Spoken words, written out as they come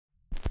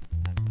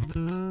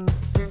Well,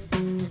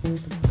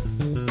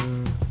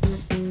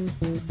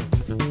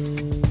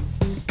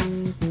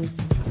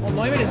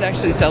 Neumann is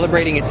actually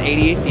celebrating its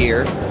 88th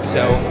year,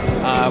 so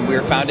we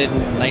were founded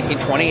in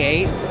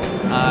 1928.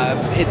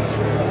 It's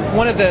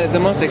one of the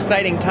most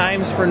exciting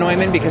times for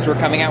Neumann because we're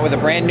coming out with a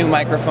brand new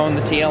microphone,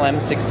 the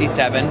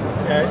TLM67.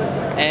 Okay.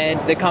 And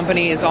the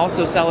company is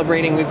also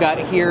celebrating, we've got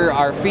here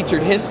our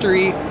featured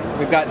history.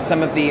 We've got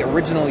some of the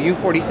original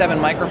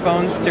U47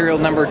 microphones. Serial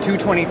number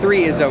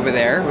 223 is over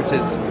there, which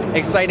is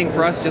exciting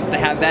for us just to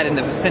have that in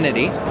the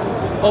vicinity.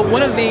 Well,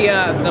 one of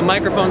the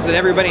microphones that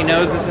everybody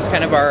knows, this is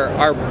kind of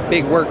our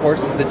big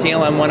workhorse, is the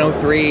TLM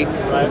 103,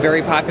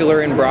 very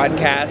popular in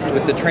broadcast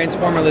with the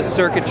transformerless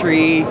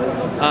circuitry.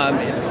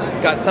 It's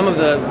got some of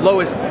the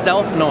lowest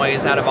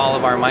self-noise out of all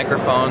of our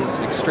microphones,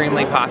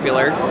 extremely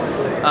popular.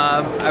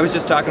 I was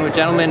just talking with a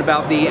gentleman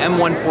about the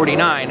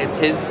M149. It's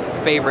his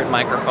favorite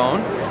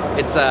microphone.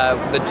 It's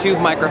the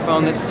tube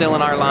microphone that's still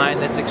in our line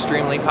that's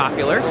extremely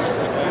popular.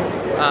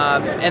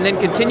 And then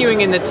continuing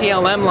in the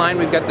TLM line,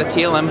 we've got the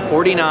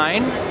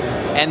TLM49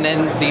 and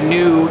then the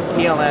new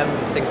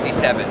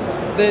TLM67.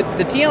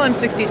 The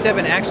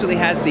TLM67 actually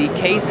has the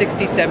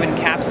K67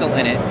 capsule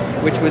in it,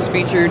 which was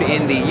featured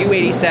in the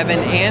U87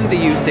 and the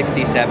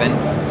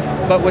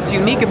U67. But what's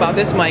unique about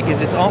this mic is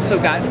it's also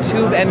got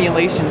tube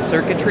emulation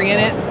circuitry in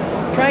it,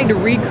 trying to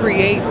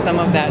recreate some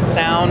of that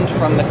sound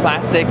from the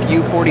classic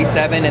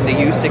U47 and the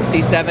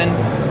U67.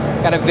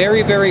 Got a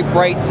very, very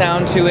bright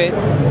sound to it.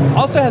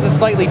 Also has a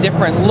slightly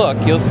different look.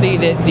 You'll see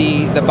that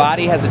the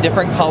body has a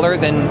different color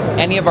than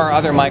any of our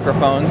other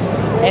microphones,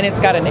 and it's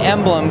got an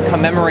emblem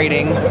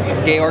commemorating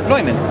Georg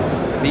Neumann.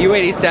 The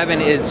U87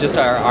 is just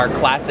our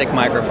classic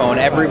microphone.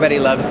 Everybody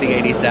loves the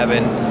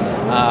 87.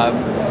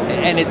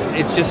 And it's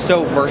just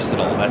so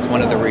versatile. That's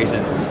one of the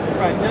reasons.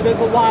 Right. Now, there's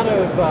a lot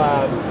of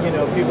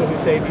people who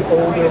say the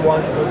older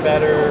ones are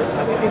better.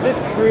 I mean, is this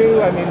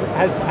true? I mean,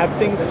 have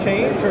things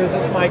changed, or has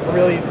this mic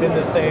really been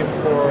the same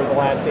for the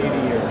last 80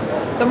 years?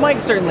 The mic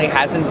certainly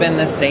hasn't been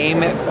the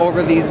same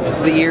over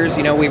the years.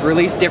 You know, we've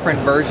released different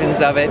versions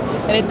of it,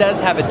 and it does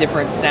have a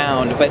different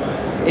sound, but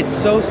it's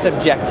so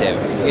subjective.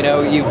 You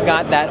know, you've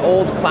got that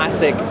old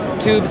classic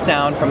tube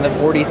sound from the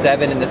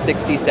 47 and the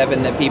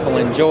 67 that people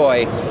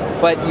enjoy,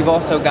 but you've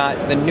also got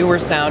the newer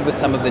sound with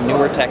some of the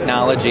newer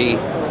technology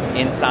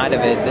inside of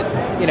it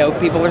that, you know,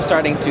 people are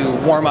starting to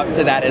warm up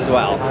to that as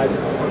well.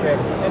 Okay.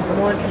 And for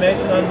more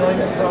information on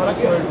Neumann products,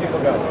 where do people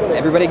go?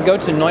 Everybody go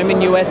to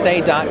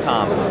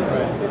NeumannUSA.com.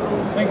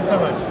 Right. Thank you so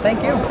much.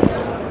 Thank you.